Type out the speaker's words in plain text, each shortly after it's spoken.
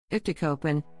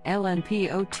Iptacopan,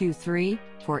 LNP023,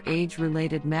 for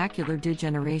age-related macular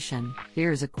degeneration.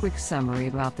 Here's a quick summary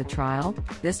about the trial.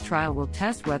 This trial will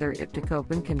test whether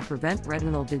Iptacopan can prevent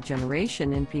retinal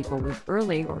degeneration in people with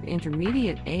early or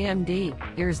intermediate AMD.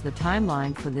 Here's the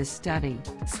timeline for this study.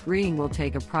 Screening will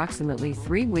take approximately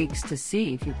 3 weeks to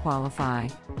see if you qualify.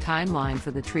 Timeline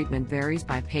for the treatment varies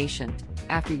by patient.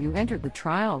 After you enter the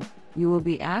trial, you will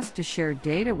be asked to share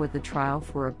data with the trial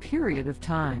for a period of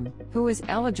time. Who is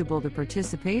eligible to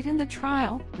participate in the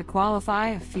trial? To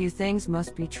qualify, a few things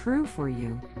must be true for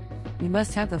you. You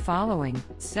must have the following: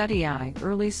 study eye,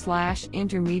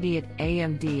 early/intermediate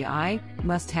AMD eye,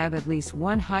 must have at least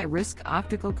one high-risk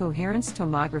optical coherence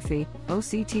tomography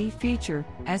 (OCT) feature,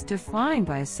 as defined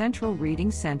by a central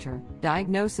reading center.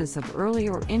 Diagnosis of early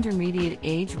or intermediate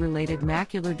age-related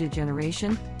macular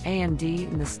degeneration (AMD)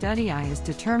 in the study eye is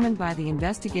determined by the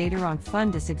investigator on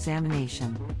fundus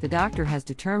examination. The doctor has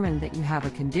determined that you have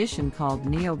a condition called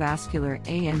neovascular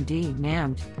AMD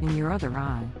 (NAMD) in your other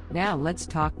eye. Now let's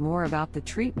talk more about the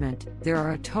treatment. There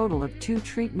are a total of 2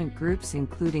 treatment groups,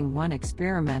 including 1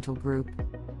 experimental group.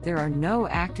 There are no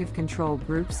active control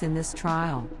groups in this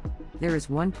trial. There is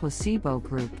 1 placebo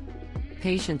group.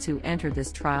 Patients who enter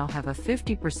this trial have a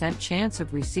 50% chance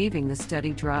of receiving the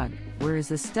study drug. Where is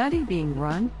the study being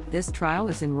run? This trial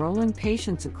is enrolling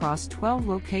patients across 12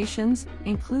 locations,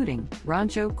 including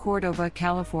Rancho Cordova,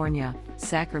 California,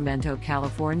 Sacramento,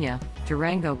 California,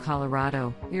 Durango,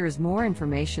 Colorado. Here is more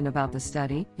information about the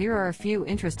study. Here are a few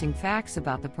interesting facts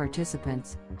about the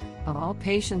participants. Of all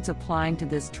patients applying to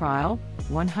this trial,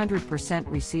 100%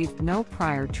 received no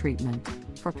prior treatment.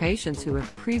 For patients who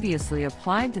have previously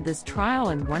applied to this trial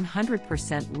and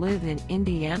 100% live in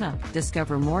Indiana,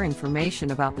 discover more information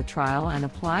about the trial and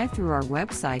apply through our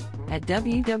website at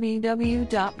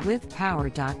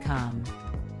www.withpower.com.